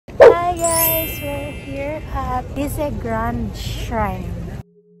at伊勢Grand Shrine.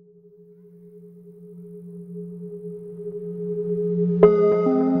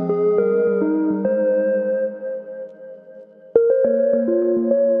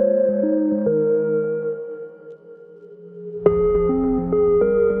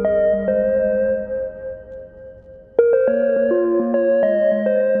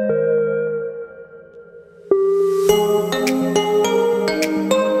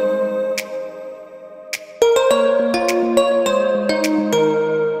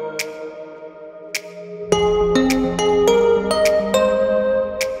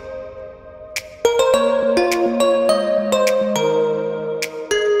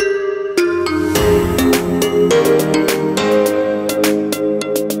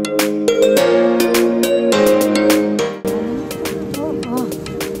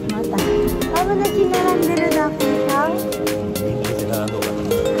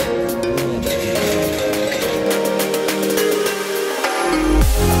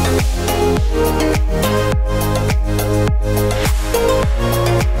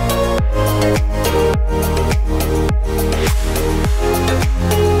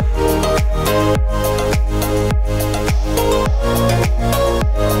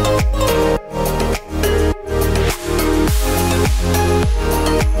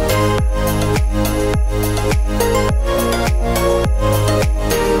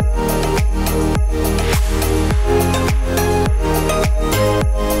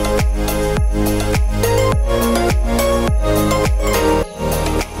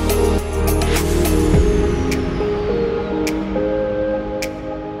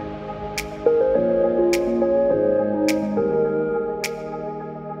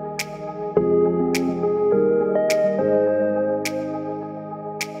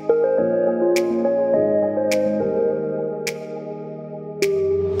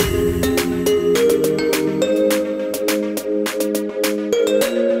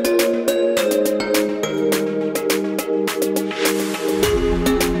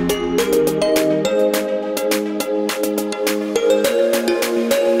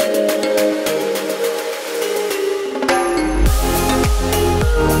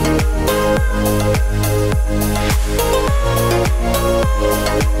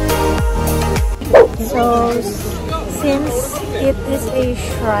 Since it is a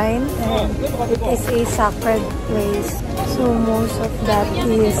shrine and it is a sacred place, so most of that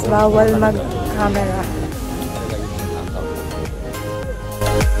is bawal mag-camera.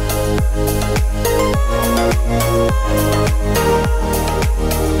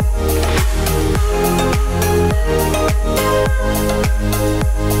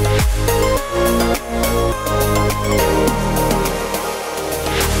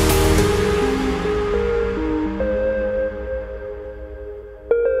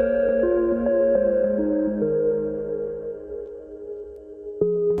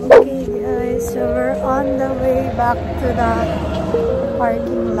 Okay guys, so we're on the way back to the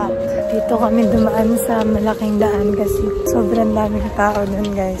parking lot. Dito kami dumaan sa malaking daan kasi sobrang daming tao dun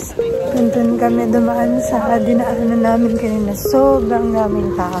guys. Dun kami dumaan sa dinaanan namin kanina. Sobrang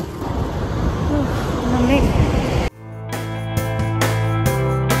daming tao. Lamig.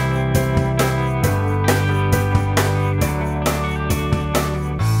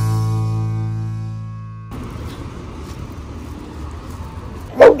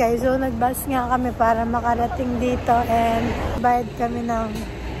 Guys, so nagbus nga kami para makarating dito and bayad kami ng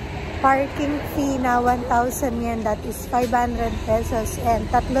parking fee na 1,000 yen, that is 500 pesos, and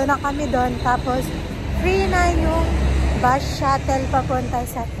tatlo na kami doon, tapos free na yung bus shuttle papunta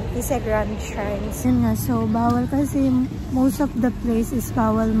sa伊勢Grand Shrine. Yun nga, so bawal kasi most of the place is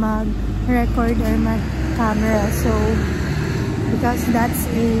bawal mag-record or mag-camera, so because that's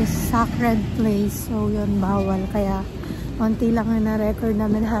a sacred place, so yun bawal, kaya konti lang yung na-record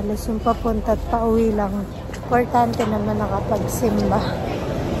namin, halos yung papunta at pauwi lang. Importante naman nakapagsimba,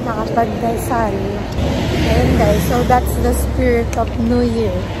 nakapagdasal. Ayun guys, so that's the spirit of New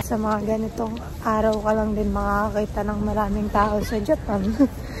Year. Sa mga ganitong araw ka lang din makakakita ng maraming tao sa Japan.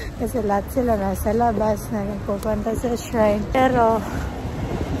 Kasi lahat sila nasa labas na nagpupunta sa shrine. Pero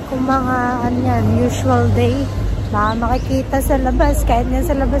kung mga usual day, baka makikita sa labas. Kahit nga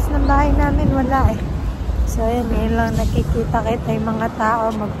sa labas ng bahay namin, wala eh. So, yun lang nakikita-kita yung mga tao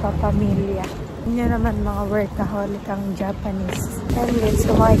magpapamilya. Yun naman mga workaholic ang Japanese. And guys,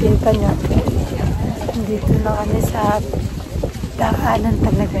 so makikita nyo, dito na kami sa daanan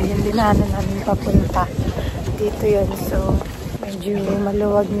talaga. Yung dinaanan namin papunta. Dito yun. So, medyo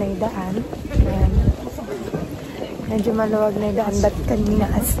maluwag na yung daan. Ayan. Medyo maluwag na yung daan. But kanina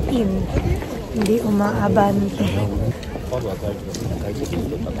as in, hindi umaabante.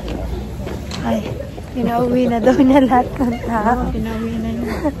 Ay, pinauwi na daw niya lahat ng tao. Pinauwi na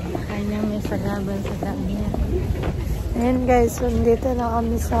niya. Kanya may salaban sa daan niya. Ayan guys, dito na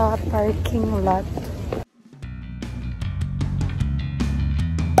kami sa parking lot.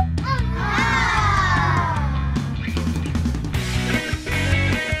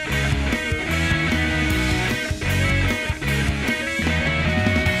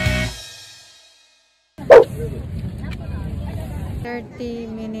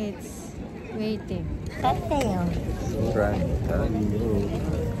 Minutes waiting. Tateo.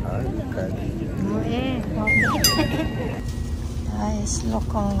 Guys, look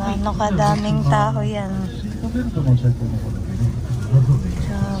kung gaano kadaming tao yan.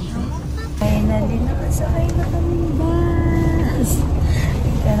 Grabe. Finally, nakasakay na kami bus.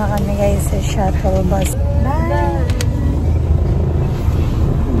 Dito na kami guys sa shuttle bus. Bye!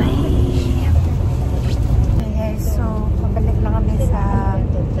 So, pabalik na kami sa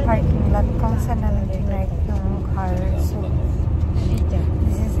parking lot kung saan na nag-park yung car. So,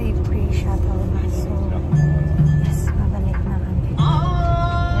 this is a pre-shuttle bus. So, yes, pabalik na kami.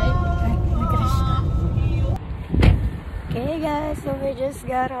 Okay guys, so we just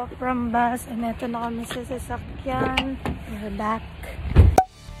got off from bus and eto na kami sa sasakyan. We're back.